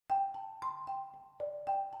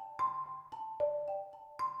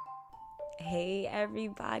Hey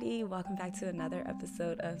everybody, welcome back to another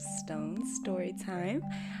episode of Stone Story Time.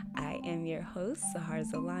 I am your host, Sahar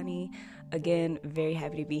Zolani. Again, very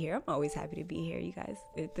happy to be here. I'm always happy to be here, you guys.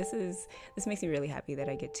 This makes me really happy that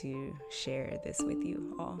I get to share this with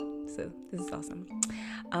you all. So this is awesome.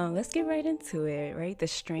 Let's get right into it, right? The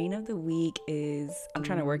strain of the week is, I'm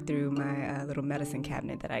trying to work through my little medicine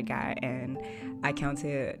cabinet that I got, and I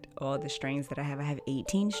counted all the strains that I have. I have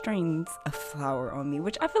 18 strains of flower on me,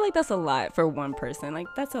 which I feel like that's a lot for one person. Like,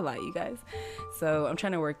 that's a lot, you guys. So I'm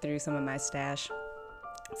trying to work through some of my stash.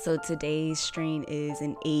 So today's strain is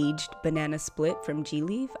an aged banana split from G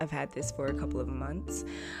Leaf. I've had this for a couple of months.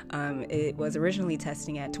 It was originally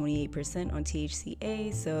testing at 28% on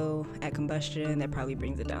THCA, so at combustion that probably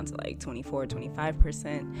brings it down to like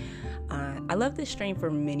 24-25%. I love this strain for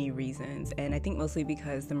many reasons, and I think mostly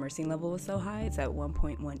because the myrcene level was so high. It's at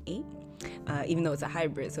 1.18, even though it's a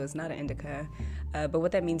hybrid, so it's not an indica. But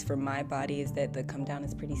what that means for my body is that the come down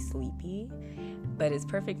is pretty sleepy. But it's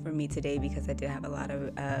perfect for me today because I did have a lot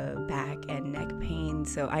of back and neck pain.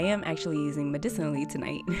 So I am actually using medicinally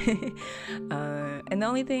tonight. And the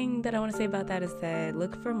only thing that I want to say about that is that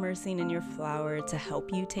look for myrcene in your flower to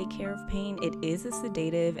help you take care of pain. It is a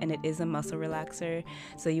sedative and it is a muscle relaxer.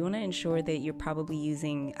 So you want to ensure that you're probably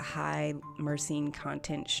using high myrcene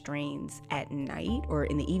content strains at night or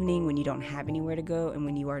in the evening when you don't have anywhere to go and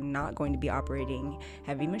when you are not going to be operating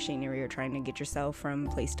heavy machinery or trying to get yourself from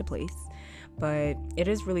place to place. But it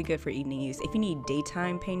is really good for evening use. If you need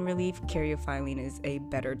daytime pain relief, caryophyllene is a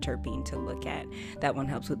better terpene to look at. That one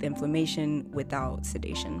helps with inflammation without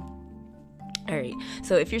sedation. All right,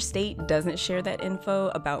 so if your state doesn't share that info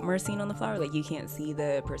about myrcene on the flower, like you can't see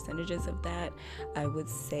the percentages of that, I would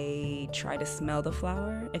say try to smell the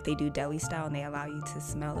flower. If they do deli style and they allow you to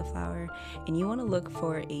smell the flower, and you want to look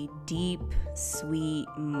for a deep, sweet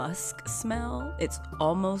musk smell. It's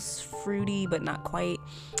almost fruity, but not quite.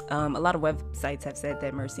 A lot of websites have said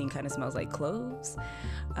that myrcene kind of smells like cloves.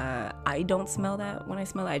 I don't smell that when I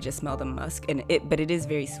smell it. I just smell the musk, but it is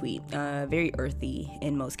very sweet, very earthy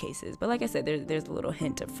in most cases. But like I said, there's a little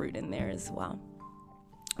hint of fruit in there as well.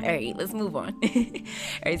 All right, let's move on. All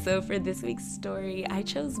right, so for this week's story, I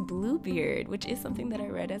chose Bluebeard, which is something that I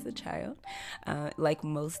read as a child. Like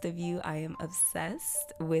most of you, I am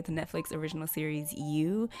obsessed with Netflix original series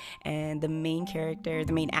You, and the main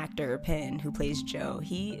actor, Penn, who plays Joe,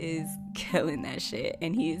 he is killing that shit,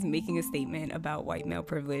 and he is making a statement about white male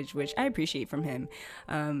privilege, which I appreciate from him,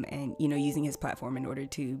 and, using his platform in order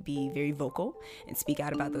to be very vocal and speak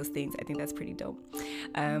out about those things. I think that's pretty dope.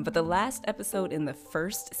 But the last episode in the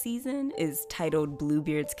first season is titled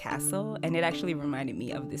Bluebeard's Castle, and it actually reminded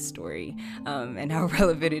me of this story and how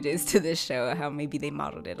relevant it is to this show, how maybe they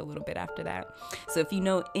modeled it a little bit after that. So if you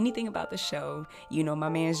know anything about the show, you know my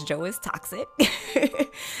man's Joe is toxic.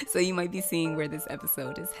 So you might be seeing where this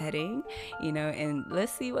episode is heading, and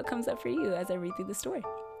let's see what comes up for you as I read through the story.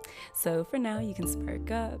 So for now, you can spark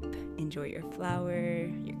up, enjoy your flower,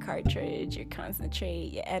 your cartridge, your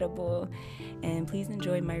concentrate, your edible, and please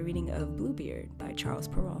enjoy my reading of Bluebeard by Charles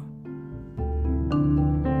Perrault.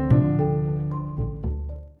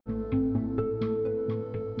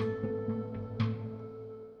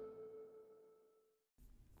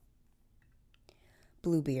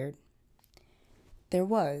 Bluebeard. There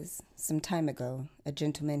was, some time ago, a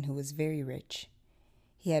gentleman who was very rich.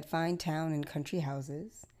 He had fine town and country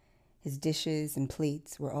houses. His dishes and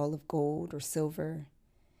plates were all of gold or silver.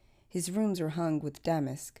 His rooms were hung with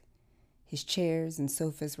damask. His chairs and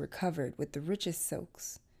sofas were covered with the richest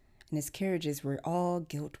silks, and his carriages were all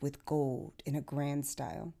gilt with gold in a grand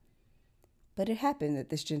style. But it happened that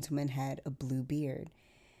this gentleman had a blue beard,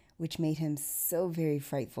 which made him so very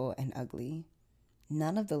frightful and ugly.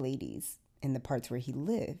 None of the ladies in the parts where he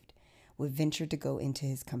lived would venture to go into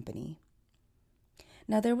his company.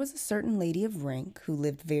 Now there was a certain lady of rank who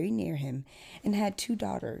lived very near him and had 2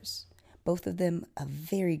 daughters, both of them of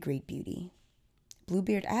very great beauty.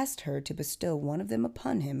 Bluebeard asked her to bestow one of them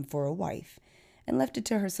upon him for a wife, and left it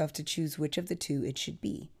to herself to choose which of the 2 it should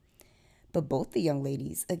be. But both the young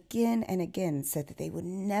ladies again and again said that they would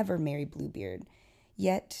never marry Bluebeard.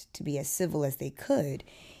 Yet, to be as civil as they could,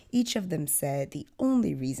 each of them said the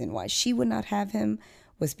only reason why she would not have him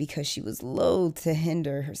was because she was loath to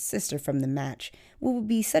hinder her sister from the match, what would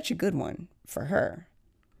be such a good one for her.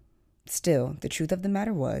 Still, the truth of the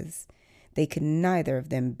matter was, they could neither of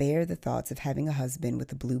them bear the thoughts of having a husband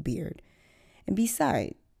with a blue beard. And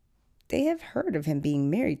besides, they have heard of him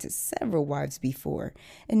being married to several wives before,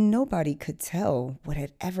 and nobody could tell what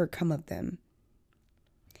had ever come of them.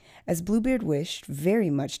 As Bluebeard wished very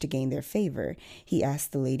much to gain their favor, he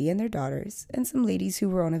asked the lady and their daughters, and some ladies who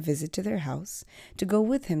were on a visit to their house, to go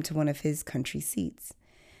with him to one of his country seats.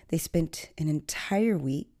 They spent an entire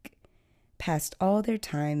week, passed all their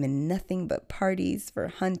time in nothing but parties for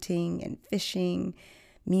hunting and fishing,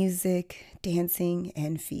 music, dancing,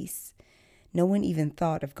 and feasts. No one even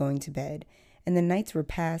thought of going to bed, and the nights were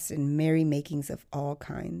passed in merry-makings of all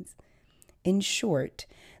kinds. In short,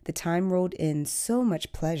 the time rolled in so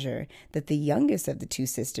much pleasure that the youngest of the two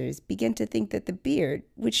sisters began to think that the beard,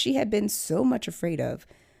 which she had been so much afraid of,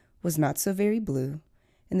 was not so very blue,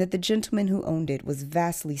 and that the gentleman who owned it was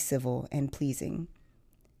vastly civil and pleasing.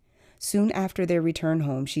 Soon after their return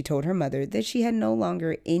home, she told her mother that she had no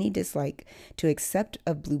longer any dislike to accept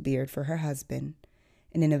of Bluebeard for her husband,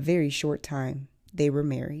 and in a very short time they were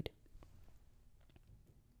married.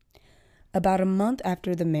 About a month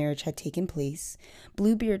after the marriage had taken place,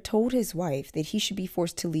 Bluebeard told his wife that he should be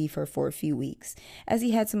forced to leave her for a few weeks, as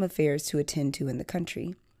he had some affairs to attend to in the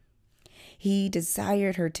country. He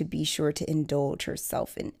desired her to be sure to indulge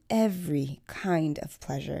herself in every kind of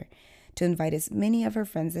pleasure, to invite as many of her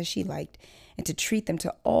friends as she liked, and to treat them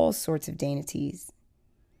to all sorts of dainties,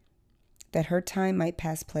 that her time might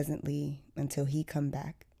pass pleasantly until he come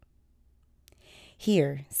back.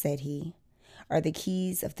 "Here," said he, "are the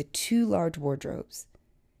keys of the 2 large wardrobes.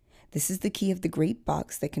 This is the key of the great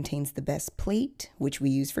box that contains the best plate, which we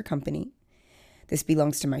use for company. This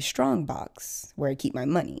belongs to my strong box, where I keep my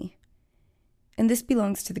money. And this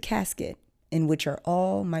belongs to the casket, in which are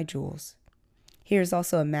all my jewels. Here is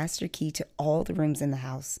also a master key to all the rooms in the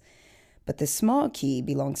house, but the small key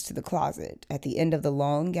belongs to the closet at the end of the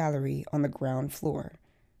long gallery on the ground floor.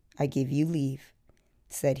 I give you leave,"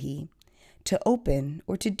 said he, "to open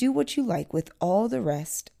or to do what you like with all the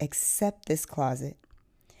rest except this closet.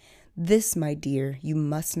 This, my dear, you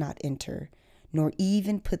must not enter, nor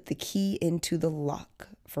even put the key into the lock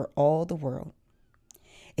for all the world.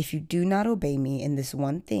 If you do not obey me in this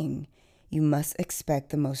one thing, you must expect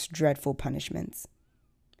the most dreadful punishments."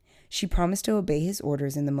 She promised to obey his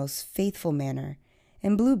orders in the most faithful manner,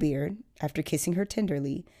 and Bluebeard, after kissing her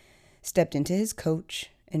tenderly, stepped into his coach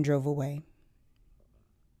and drove away.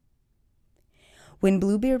 When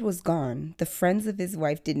Bluebeard was gone, the friends of his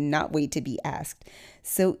wife did not wait to be asked,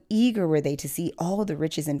 so eager were they to see all the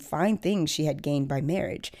riches and fine things she had gained by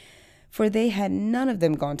marriage, for they had none of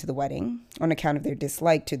them gone to the wedding, on account of their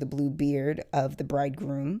dislike to the blue beard of the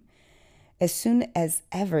bridegroom. As soon as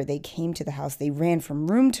ever they came to the house, they ran from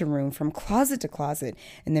room to room, from closet to closet,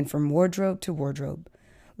 and then from wardrobe to wardrobe,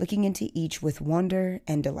 looking into each with wonder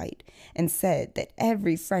and delight, and said that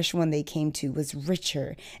every fresh one they came to was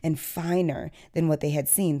richer and finer than what they had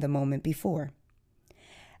seen the moment before.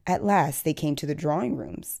 At last they came to the drawing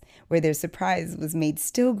rooms, where their surprise was made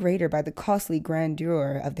still greater by the costly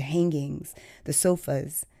grandeur of the hangings, the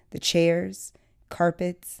sofas, the chairs,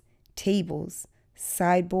 carpets, tables,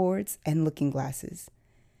 sideboards, and looking-glasses.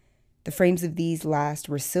 The frames of these last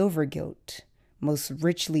were silver gilt, most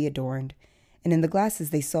richly adorned, and in the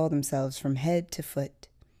glasses they saw themselves from head to foot.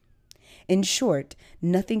 In short,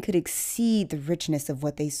 nothing could exceed the richness of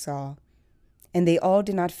what they saw, and they all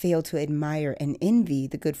did not fail to admire and envy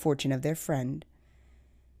the good fortune of their friend.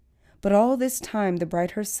 But all this time the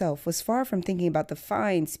bride herself was far from thinking about the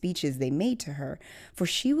fine speeches they made to her, for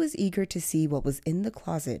she was eager to see what was in the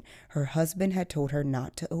closet her husband had told her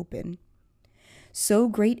not to open. So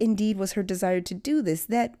great indeed was her desire to do this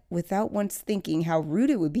that, without once thinking how rude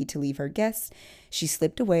it would be to leave her guests, she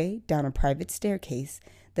slipped away down a private staircase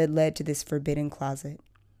that led to this forbidden closet,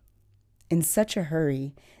 in such a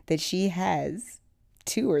hurry that she has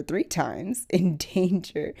 2 or 3 times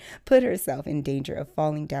put herself in danger of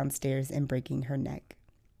falling downstairs and breaking her neck.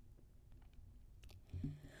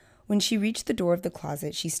 When she reached the door of the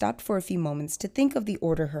closet, she stopped for a few moments to think of the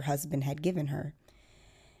order her husband had given her,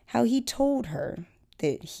 how he told her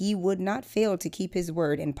that he would not fail to keep his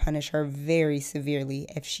word and punish her very severely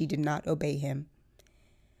if she did not obey him.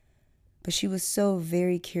 But she was so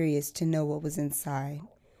very curious to know what was inside.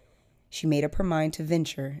 She made up her mind to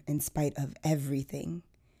venture in spite of everything.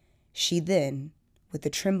 She then, with a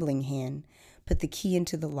trembling hand, put the key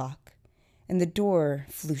into the lock, and the door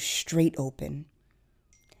flew straight open.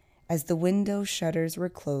 As the window shutters were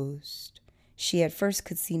closed, she at first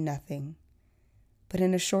could see nothing, but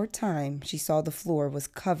in a short time she saw the floor was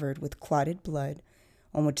covered with clotted blood,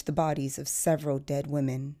 on which the bodies of several dead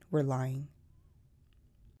women were lying.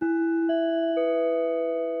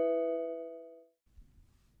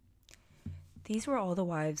 These were all the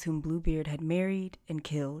wives whom Bluebeard had married and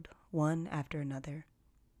killed, one after another.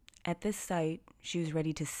 At this sight, she was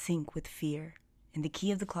ready to sink with fear, and the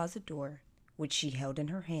key of the closet door, which she held in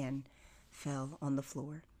her hand, fell on the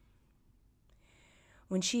floor.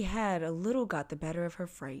 When she had a little got the better of her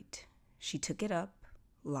fright, she took it up,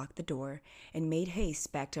 locked the door, and made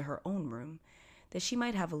haste back to her own room, that she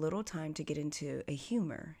might have a little time to get into a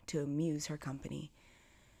humor to amuse her company.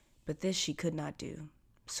 But this she could not do,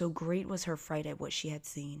 so great was her fright at what she had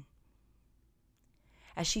seen.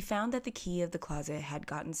 As she found that the key of the closet had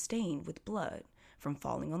gotten stained with blood from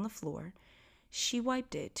falling on the floor, she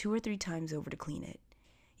wiped it 2 or 3 times over to clean it,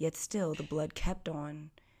 yet still the blood kept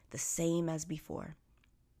on, the same as before.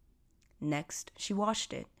 Next, she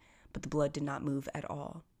washed it, but the blood did not move at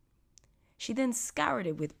all. She then scoured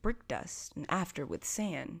it with brick dust and after with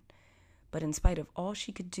sand, but in spite of all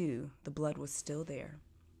she could do, the blood was still there.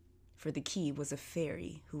 For the key was a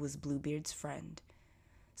fairy who was Bluebeard's friend,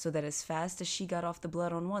 so that as fast as she got off the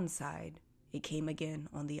blood on one side, it came again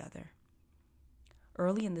on the other.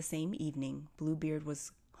 Early in the same evening, Bluebeard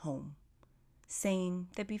was home, saying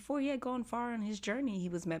that before he had gone far on his journey, he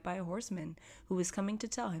was met by a horseman who was coming to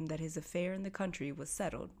tell him that his affair in the country was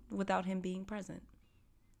settled without him being present.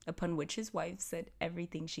 Upon which his wife said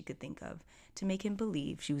everything she could think of to make him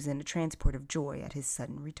believe she was in a transport of joy at his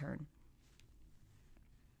sudden return.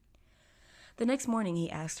 The next morning he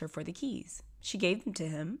asked her for the keys. She gave them to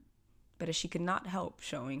him, but as she could not help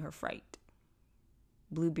showing her fright,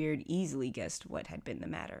 Bluebeard easily guessed what had been the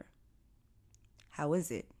matter. "How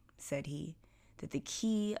is it," said he, "that the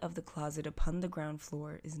key of the closet upon the ground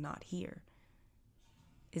floor is not here?"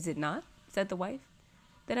 "Is it not?" said the wife.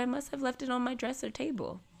 "Then I must have left it on my dresser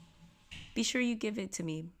table. Be sure you give it to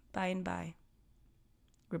me by and by,"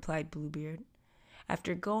 replied Bluebeard.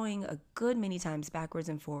 After going a good many times backwards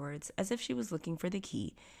and forwards, as if she was looking for the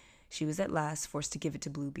key, she was at last forced to give it to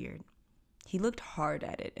Bluebeard. He looked hard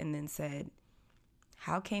at it and then said,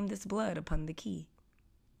 "How came this blood upon the key?"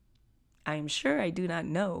 "I am sure I do not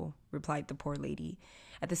know," replied the poor lady,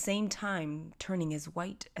 at the same time turning as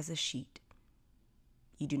white as a sheet.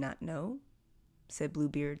 "You do not know?" said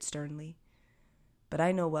Bluebeard sternly. "But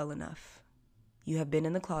I know well enough. You have been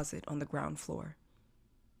in the closet on the ground floor.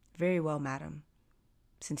 Very well, madam.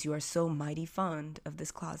 Since you are so mighty fond of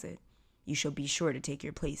this closet, you shall be sure to take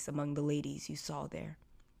your place among the ladies you saw there."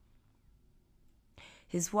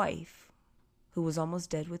 His wife, who was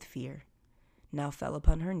almost dead with fear, now fell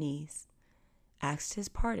upon her knees, asked his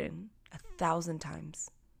pardon 1,000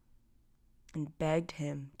 times, and begged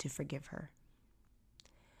him to forgive her,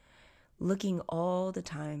 looking all the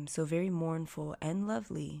time so very mournful and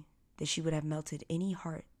lovely that she would have melted any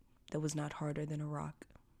heart that was not harder than a rock.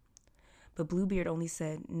 But Bluebeard only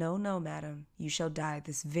said, "No, no, madam, you shall die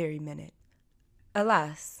this very minute."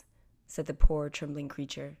 "Alas," said the poor trembling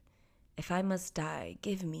creature, "if I must die,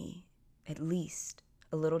 give me, at least,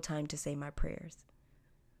 a little time to say my prayers."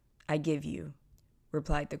 "I give you,"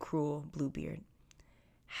 replied the cruel Bluebeard,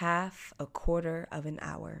 "half a quarter of an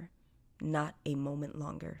hour, not a moment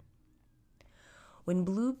longer." When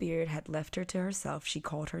Bluebeard had left her to herself, she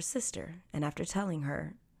called her sister, and after telling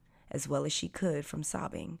her, as well as she could from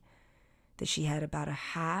sobbing, that she had about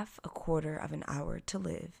a quarter of an hour to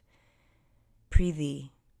live,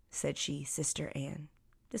 "Prithee," said she, "Sister Anne,"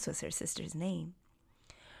 this was her sister's name,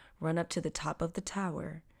 "run up to the top of the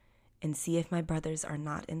tower and see if my brothers are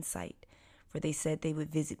not in sight, for they said they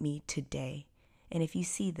would visit me today, and if you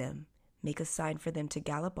see them, make a sign for them to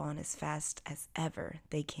gallop on as fast as ever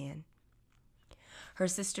they can." Her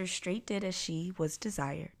sister straight did as she was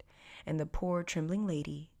desired, and the poor trembling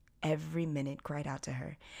lady every minute cried out to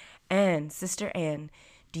her, "Anne, Sister Anne,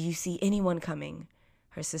 do you see anyone coming?"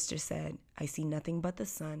 Her sister said, "I see nothing but the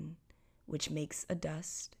sun, which makes a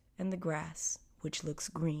dust, and the grass, which looks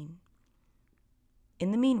green."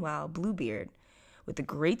 In the meanwhile, Bluebeard, with the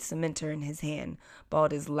great cementer in his hand,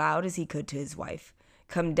 bawled as loud as he could to his wife,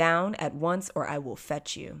 "Come down at once, or I will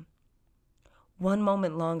fetch you." "One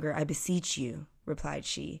moment longer, I beseech you," replied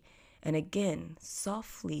she, and again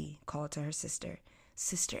softly called to her sister,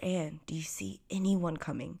 "Sister Anne, do you see anyone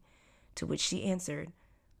coming?" To which she answered,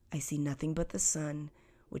 "I see nothing but the sun,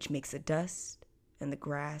 which makes a dust, and the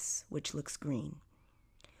grass, which looks green."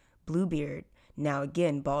 Bluebeard now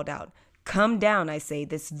again bawled out, "Come down, I say,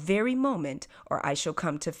 this very moment, or I shall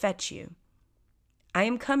come to fetch you." "I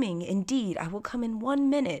am coming, indeed, I will come in 1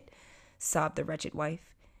 minute," sobbed the wretched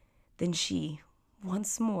wife. Then she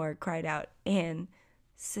once more cried out, "Anne,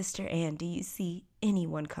 Sister Anne, do you see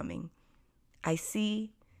anyone coming?" "I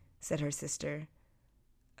see," said her sister,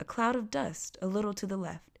 "a cloud of dust a little to the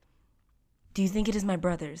left." "Do you think it is my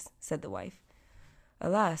brothers?" said the wife.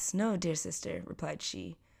 "Alas, no, dear sister," replied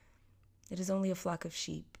she. "It is only a flock of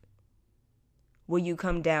sheep." "Will you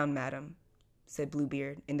come down, madam?" said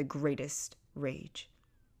Bluebeard in the greatest rage.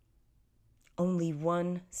 Only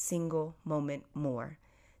one single moment more,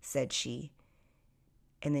 said she.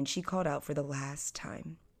 And then she called out for the last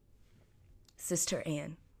time. Sister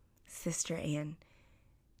Anne,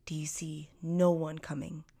 do you see no one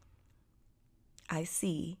coming? I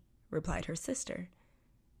see, replied her sister.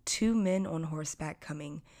 2 men on horseback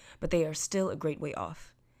coming, but they are still a great way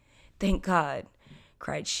off. Thank God,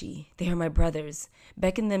 cried she. They are my brothers.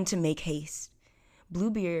 Beckon them to make haste.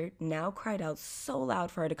 Bluebeard now cried out so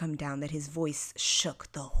loud for her to come down that his voice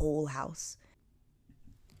shook the whole house.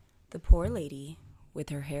 The poor lady, with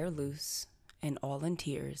her hair loose and all in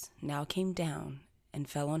tears, now came down and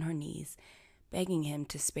fell on her knees, begging him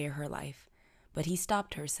to spare her life. But he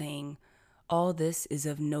stopped her, saying, All this is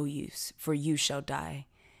of no use, for you shall die.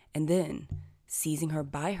 And then, seizing her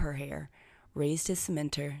by her hair, raised his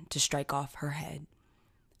scimitar to strike off her head.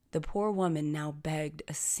 The poor woman now begged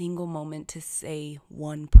a single moment to say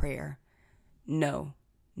one prayer. No,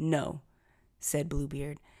 said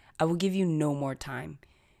Bluebeard. I will give you no more time.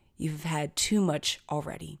 You have had too much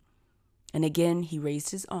already. And again he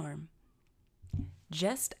raised his arm.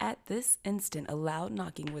 Just at this instant a loud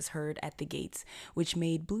knocking was heard at the gates, which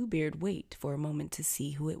made Bluebeard wait for a moment to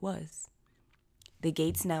see who it was. The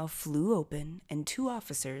gates now flew open, and 2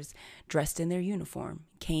 officers, dressed in their uniform,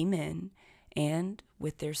 came in, and,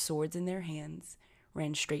 with their swords in their hands,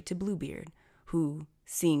 ran straight to Bluebeard, who,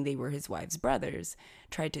 seeing they were his wife's brothers,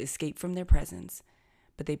 tried to escape from their presence.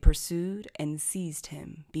 But they pursued and seized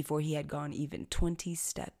him before he had gone even 20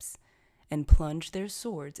 steps, and plunged their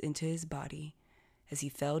swords into his body as he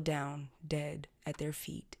fell down dead at their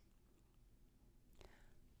feet.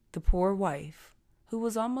 The poor wife, who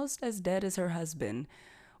was almost as dead as her husband,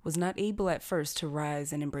 was not able at first to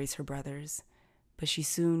rise and embrace her brothers, but she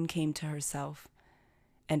soon came to herself,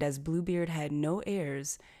 and as Bluebeard had no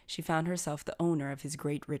heirs, she found herself the owner of his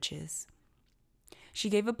great riches. She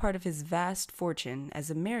gave a part of his vast fortune as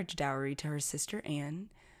a marriage dowry to her sister Anne,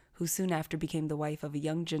 who soon after became the wife of a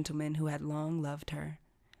young gentleman who had long loved her.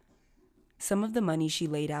 Some of the money she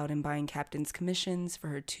laid out in buying captain's commissions for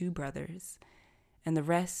her 2 brothers, and the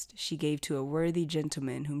rest she gave to a worthy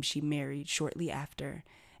gentleman whom she married shortly after,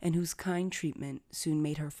 and whose kind treatment soon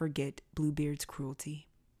made her forget Bluebeard's cruelty.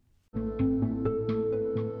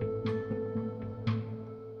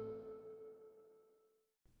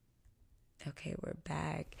 Okay, we're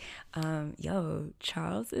back.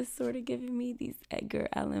 Charles is sort of giving me these Edgar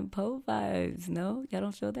Allan Poe vibes. No, y'all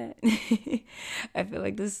don't feel that? I feel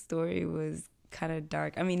like this story was kind of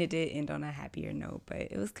dark. I mean, it did end on a happier note, but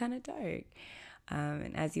it was kind of dark.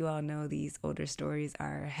 And as you all know, these older stories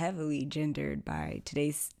are heavily gendered by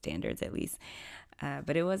today's standards, at least.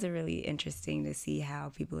 But it was really interesting to see how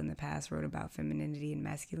people in the past wrote about femininity and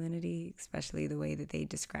masculinity, especially the way that they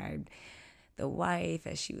described the wife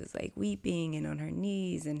as she was like weeping and on her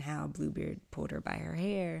knees, and how Bluebeard pulled her by her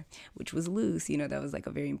hair, which was loose. That was like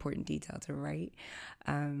a very important detail to write.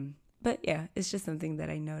 But yeah, it's just something that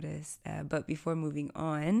I noticed. But before moving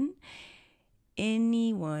on,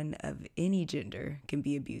 anyone of any gender can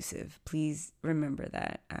be abusive. Please remember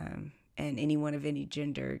that. And anyone of any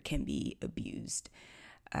gender can be abused.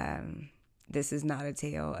 This is not a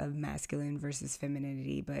tale of masculine versus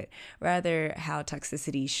femininity, but rather how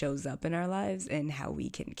toxicity shows up in our lives and how we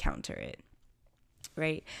can counter it.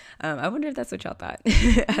 Right? I wonder if that's what y'all thought.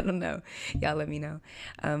 I don't know. Y'all let me know.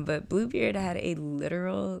 But Bluebeard had a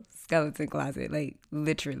literal skeleton closet, like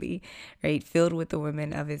literally, right? Filled with the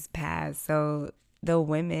women of his past. So the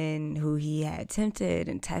women who he had tempted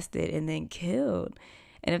and tested and then killed.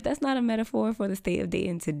 And if that's not a metaphor for the state of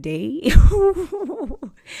dating today,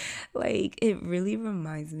 like it really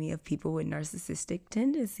reminds me of people with narcissistic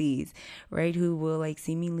tendencies, right? Who will like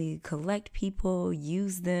seemingly collect people,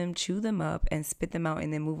 use them, chew them up, and spit them out,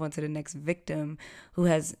 and then move on to the next victim who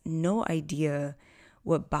has no idea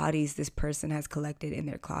what bodies this person has collected in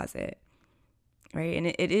their closet. Right. And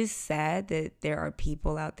it is sad that there are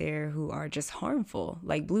people out there who are just harmful,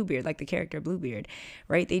 like Bluebeard, like the character Bluebeard.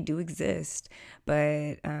 Right. They do exist.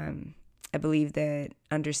 But I believe that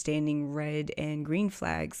understanding red and green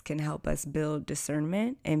flags can help us build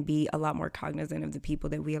discernment and be a lot more cognizant of the people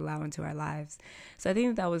that we allow into our lives. So I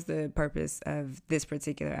think that was the purpose of this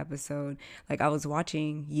particular episode. Like I was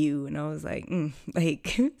watching you and I was like,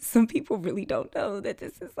 like some people really don't know that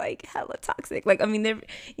this is like hella toxic. Like, I mean,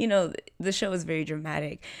 the show is very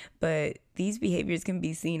dramatic, but these behaviors can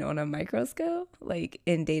be seen on a micro scale, like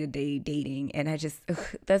in day-to-day dating. And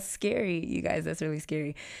that's scary, you guys. That's really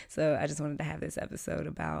scary. So I just wanted to have this episode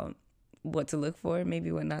about what to look for,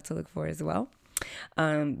 maybe what not to look for as well.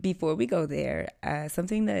 Before we go there,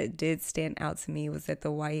 something that did stand out to me was that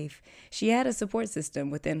the wife, she had a support system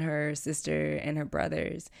within her sister and her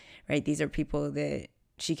brothers, right? These are people that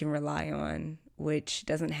she can rely on, which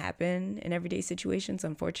doesn't happen in everyday situations,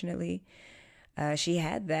 unfortunately. She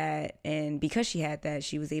had that, and because she had that,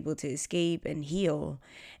 she was able to escape and heal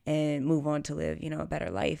and move on to live, a better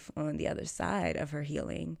life on the other side of her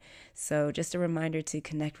healing. So just a reminder to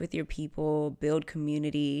connect with your people, build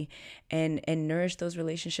community, and nourish those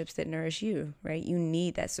relationships that nourish you, right? You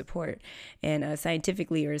need that support. And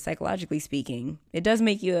scientifically or psychologically speaking, it does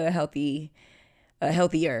make you a healthier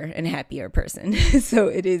and happier person. So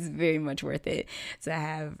it is very much worth it to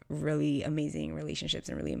have really amazing relationships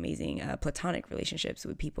and really amazing platonic relationships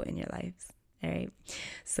with people in your lives. All right.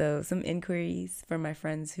 So some inquiries for my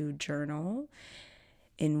friends who journal.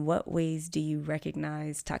 In what ways do you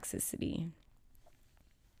recognize toxicity?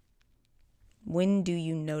 When do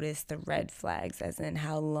you notice the red flags, as in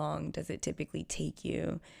how long does it typically take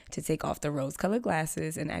you to take off the rose-colored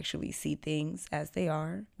glasses and actually see things as they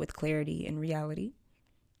are with clarity and reality?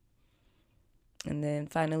 And then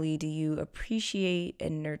finally, do you appreciate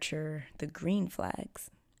and nurture the green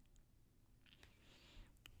flags?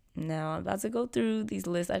 Now, I'm about to go through these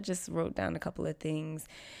lists. I just wrote down a couple of things.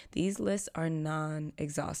 These lists are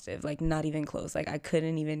non-exhaustive, like not even close. Like I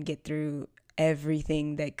couldn't even get through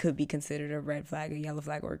everything that could be considered a red flag, a yellow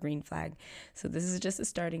flag, or a green flag. So this is just a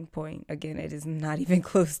starting point. Again, it is not even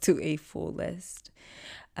close to a full list.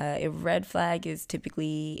 A red flag is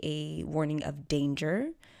typically a warning of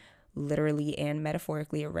danger. Literally and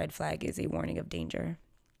metaphorically, a red flag is a warning of danger.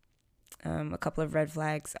 A couple of red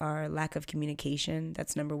flags are lack of communication.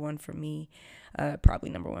 That's number one for me, probably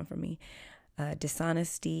number one for me.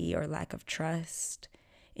 Dishonesty or lack of trust.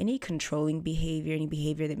 Any controlling behavior, any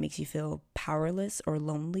behavior that makes you feel powerless or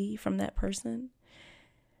lonely from that person.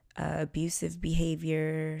 Abusive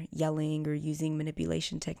behavior, yelling or using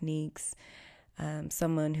manipulation techniques.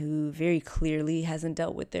 Someone who very clearly hasn't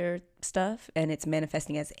dealt with their stuff and it's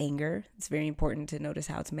manifesting as anger. It's very important to notice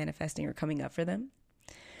how it's manifesting or coming up for them.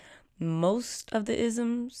 Most of the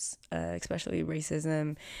isms, especially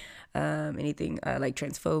racism, anything like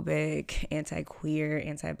transphobic, anti-queer,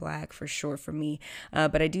 anti-black for sure for me.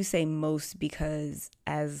 But I do say most because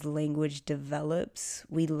as language develops,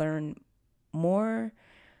 we learn more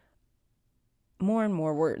and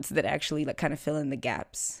more words that actually like kind of fill in the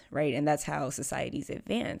gaps, right? And that's how societies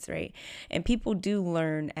advance, right? And people do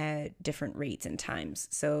learn at different rates and times.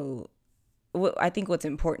 So I think what's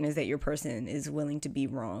important is that your person is willing to be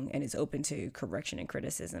wrong and is open to correction and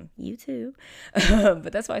criticism. You too.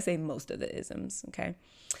 But that's why I say most of the isms, okay?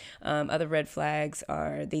 Other red flags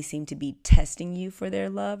are they seem to be testing you for their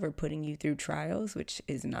love or putting you through trials, which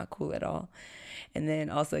is not cool at all. And then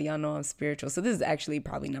also, y'all know I'm spiritual. So this is actually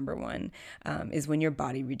probably number one, is when your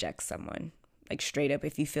body rejects someone. Like straight up,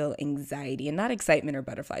 if you feel anxiety and not excitement or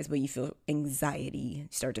butterflies, but you feel anxiety, you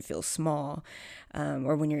start to feel small,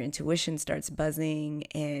 or when your intuition starts buzzing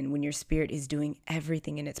and when your spirit is doing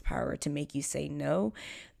everything in its power to make you say no,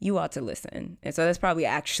 you ought to listen. And so that's probably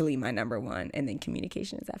actually my number one. And then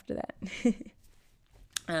communication is after that.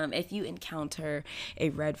 If you encounter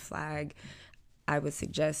a red flag, I would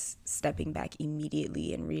suggest stepping back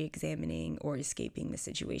immediately and re-examining or escaping the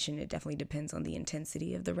situation. It definitely depends on the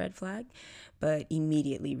intensity of the red flag, but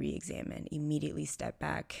immediately re-examine, immediately step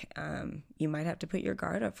back. You might have to put your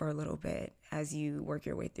guard up for a little bit as you work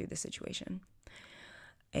your way through the situation.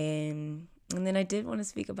 And then I did want to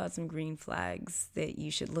speak about some green flags that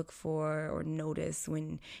you should look for or notice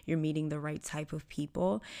when you're meeting the right type of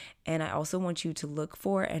people. And I also want you to look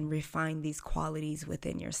for and refine these qualities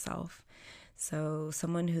within yourself. So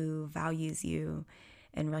someone who values you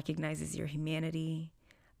and recognizes your humanity.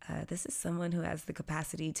 This is someone who has the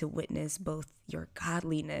capacity to witness both your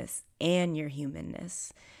godliness and your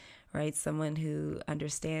humanness, right? Someone who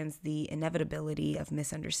understands the inevitability of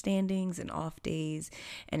misunderstandings and off days.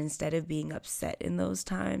 And instead of being upset in those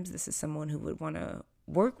times, this is someone who would want to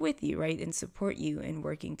work with you, right? And support you in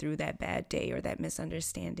working through that bad day or that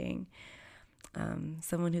misunderstanding.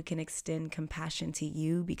 Someone who can extend compassion to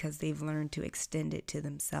you because they've learned to extend it to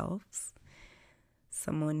themselves.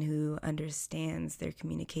 Someone who understands their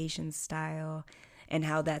communication style and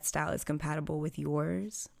how that style is compatible with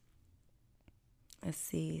yours. Let's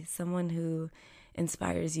see, someone who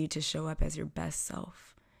inspires you to show up as your best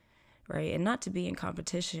self, right? And not to be in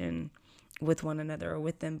competition with one another or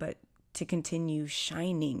with them, but to continue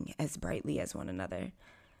shining as brightly as one another,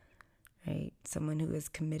 right? Someone who is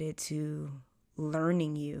committed to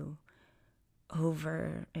learning you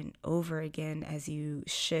over and over again as you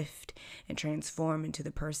shift and transform into the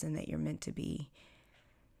person that you're meant to be.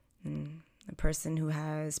 And person who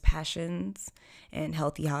has passions and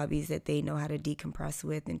healthy hobbies that they know how to decompress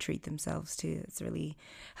with and treat themselves to. It's really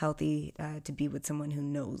healthy to be with someone who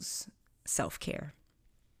knows self-care.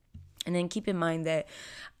 And then keep in mind that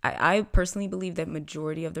I personally believe that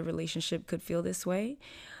majority of the relationship could feel this way.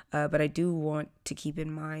 But I do want to keep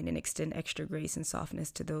in mind and extend extra grace and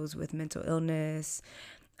softness to those with mental illness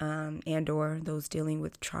and or those dealing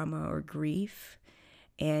with trauma or grief.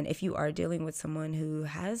 And if you are dealing with someone who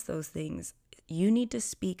has those things, you need to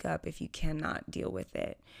speak up if you cannot deal with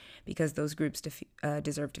it, because those groups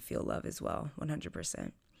deserve to feel love as well,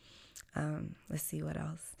 100%. Let's see what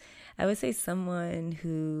else. I would say someone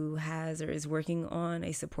who has or is working on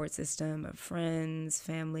a support system of friends,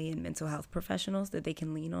 family, and mental health professionals that they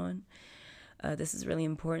can lean on. This is really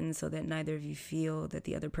important so that neither of you feel that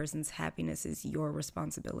the other person's happiness is your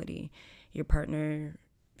responsibility. Your partner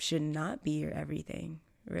should not be your everything,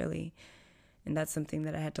 really. And that's something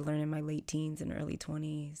that I had to learn in my late teens and early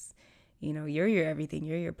 20s. You know, you're your everything.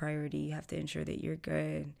 You're your priority. You have to ensure that you're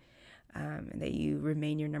good. And that you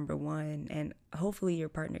remain your number one. And hopefully your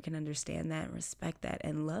partner can understand that and respect that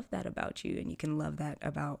and love that about you. And you can love that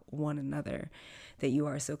about one another, that you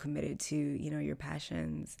are so committed to, you know, your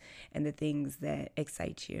passions and the things that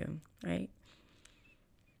excite you, right?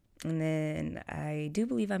 And then I do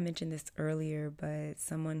believe I mentioned this earlier, but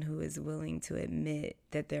someone who is willing to admit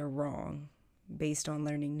that they're wrong based on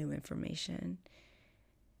learning new information.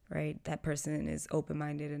 Right? That person is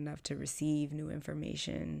open-minded enough to receive new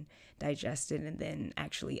information, digest it, and then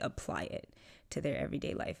actually apply it to their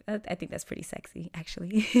everyday life. I think that's pretty sexy,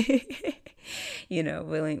 actually. You know,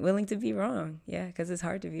 willing to be wrong. Yeah, because it's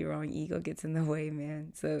hard to be wrong. Ego gets in the way,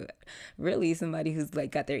 man. So really somebody who's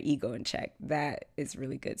like got their ego in check, that is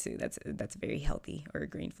really good too. That's very healthy, or a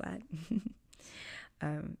green flag.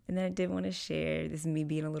 And then I did want to share, this is me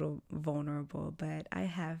being a little vulnerable, but I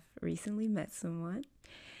have recently met someone.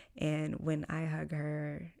 And when I hug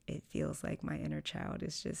her, it feels like my inner child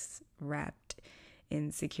is just wrapped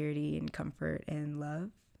in security and comfort and love.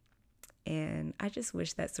 And I just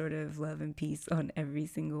wish that sort of love and peace on every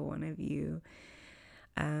single one of you.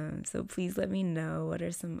 So please let me know, what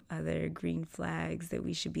are some other green flags that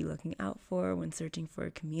we should be looking out for when searching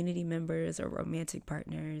for community members or romantic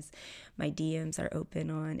partners. My DMs are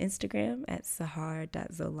open on Instagram at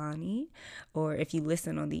sahar.zolani, or if you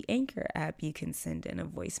listen on the Anchor app, you can send in a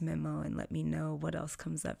voice memo and let me know what else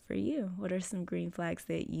comes up for you. What are some green flags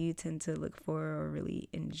that you tend to look for or really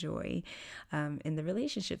enjoy in the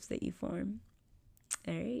relationships that you form?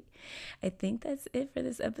 All right. I think that's it for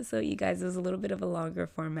this episode, you guys. It was a little bit of a longer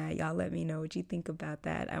format. Y'all let me know what you think about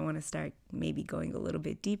that. I want to start maybe going a little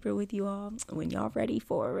bit deeper with you all when y'all ready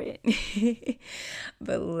for it.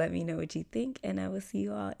 But let me know what you think, and I will see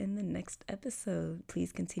you all in the next episode.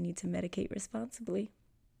 Please continue to medicate responsibly.